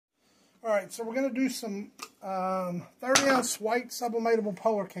Alright, so we're going to do some 30-ounce white sublimatable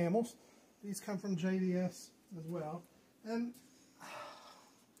Polar Camels. These come from JDS as well. And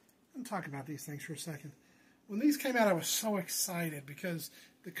I'm talk about these things for a second. When these came out, I was so excited because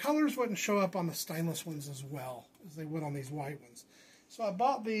the colors wouldn't show up on the stainless ones as well as they would on these white ones. So I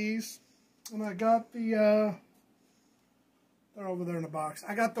bought these, and I got the, they're over there in the box.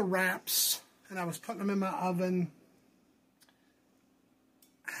 I got the wraps, and I was putting them in my oven.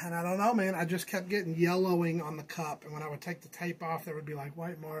 And I don't know, man, I just kept getting yellowing on the cup. And when I would take the tape off, there would be like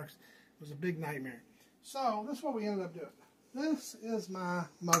white marks. It was a big nightmare. So this is what we ended up doing. This is my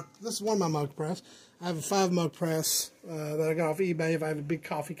mug. This is one of my mug press. I have a 5 mug press that I got off eBay if I have a big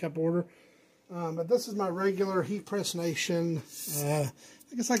coffee cup order. But this is my regular Heat Press Nation. I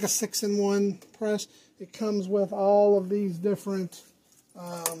think it's like a 6-in-1 press. It comes with all of these different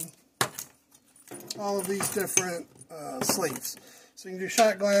sleeves. So you can do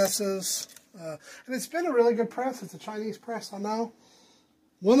shot glasses. And it's been a really good press. It's a Chinese press, I know.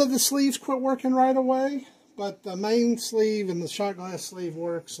 One of the sleeves quit working right away. But the main sleeve and the shot glass sleeve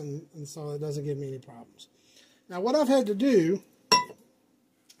works, and so it doesn't give me any problems. Now, what I've had to do,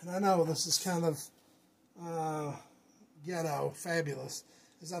 and I know this is kind of ghetto, fabulous,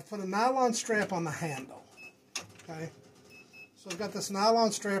 is I've put a nylon strap on the handle. Okay? So I've got this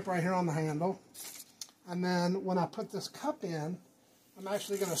nylon strap right here on the handle. And then when I put this cup in, I'm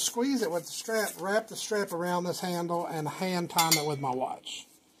actually going to squeeze it with the strap, wrap the strap around this handle, and hand time it with my watch.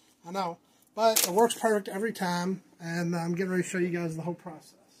 I know. But it works perfect every time, and I'm getting ready to show you guys the whole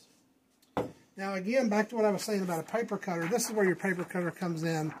process. Now again, back to what I was saying about a paper cutter, this is where your paper cutter comes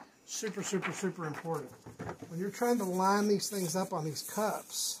in. Super, super, super important. When you're trying to line these things up on these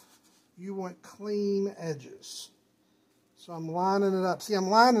cups, you want clean edges. So I'm lining it up. See, I'm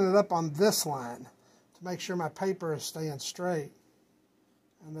lining it up on this line to make sure my paper is staying straight.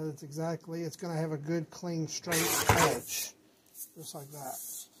 And that it's going to have a good, clean, straight edge. Just like that.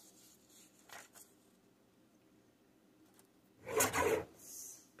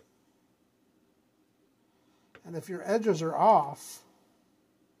 And if your edges are off,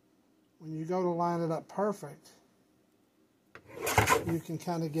 when you go to line it up perfect, you can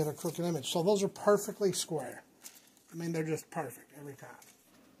kind of get a crooked image. So those are perfectly square. I mean, they're just perfect every time.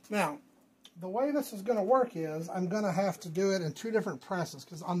 Now, the way this is going to work is I'm going to have to do it in 2 different presses,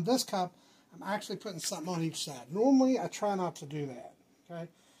 because on this cup, I'm actually putting something on each side. Normally, I try not to do that. Okay?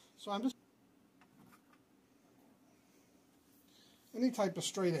 So I'm just... any type of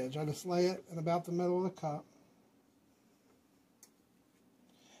straight edge. I just lay it in about the middle of the cup.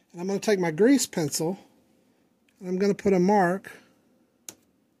 And I'm going to take my grease pencil and I'm going to put a mark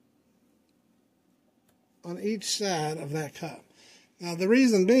on each side of that cup. Now the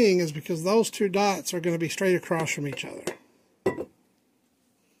reason being is because those 2 dots are going to be straight across from each other.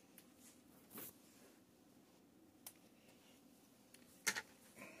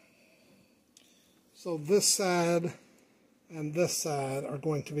 So this side and this side are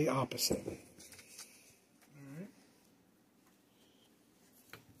going to be opposite. Alright.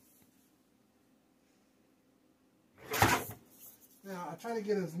 Now, I try to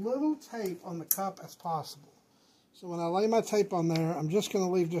get as little tape on the cup as possible. So when I lay my tape on there, I'm just going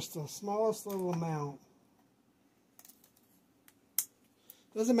to leave just the smallest little amount.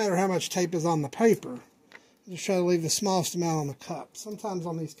 Doesn't matter how much tape is on the paper. Just try to leave the smallest amount on the cup. Sometimes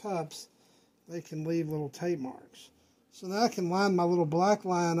on these cups, they can leave little tape marks. So now I can line my little black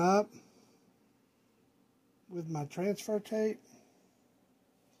line up with my transfer tape.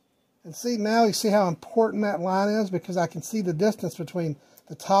 And see, now you see how important that line is, because I can see the distance between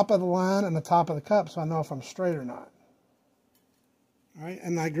the top of the line and the top of the cup, so I know if I'm straight or not. Alright,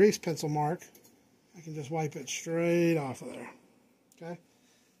 and my grease pencil mark, I can just wipe it straight off of there. Okay?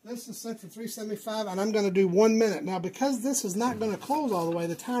 This is set for 375, and I'm going to do 1 minute. Now, because this is not going to close all the way,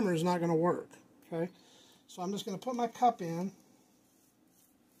 the timer is not going to work. Okay? So I'm just going to put my cup in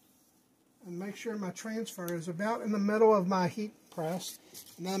and make sure my transfer is about in the middle of my heat press.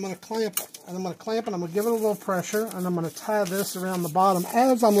 And then I'm going to clamp it. And I'm going to clamp it, I'm going to give it a little pressure, and I'm going to tie this around the bottom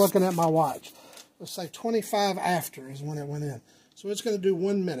as I'm looking at my watch. Let's say 25 after is when it went in. So it's going to do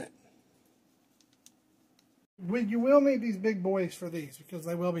 1 minute. You will need these big boys for these because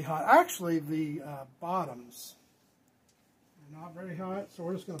they will be hot. Actually, the bottoms are not very hot, so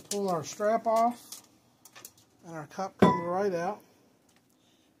we're just going to pull our strap off. And our cup comes right out.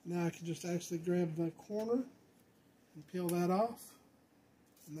 Now I can just actually grab the corner and peel that off.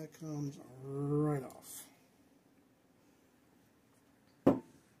 And that comes right off.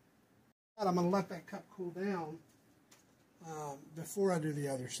 I'm going to let that cup cool down before I do the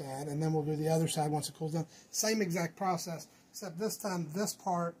other side. And then we'll do the other side once it cools down. Same exact process. except this time this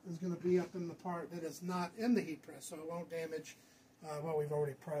part is going to be up in the part that is not in the heat press, so it won't damage what we've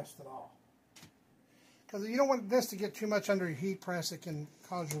already pressed at all. Because you don't want this to get too much under your heat press. It can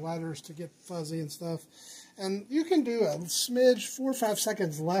cause your letters to get fuzzy and stuff. And you can do a smidge, 4 or 5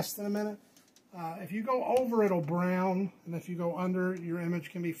 seconds less than a minute. If you go over, it'll brown, and if you go under, your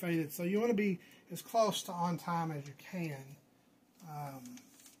image can be faded. So you want to be as close to on time as you can.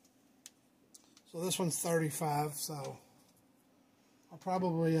 So this one's 35, so I'll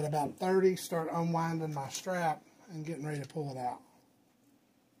probably at about 30 start unwinding my strap and getting ready to pull it out.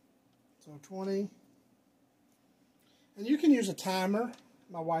 So 20. And you can use a timer.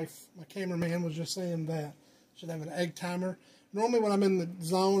 My cameraman was just saying that. Should have an egg timer. Normally when I'm in the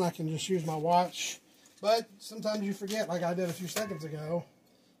zone, I can just use my watch. But sometimes you forget, like I did a few seconds ago.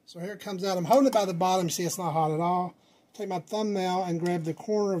 So here it comes out. I'm holding it by the bottom. See, it's not hot at all. Take my thumbnail and grab the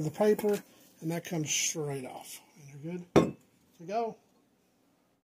corner of the paper, and that comes straight off. And you're good to go.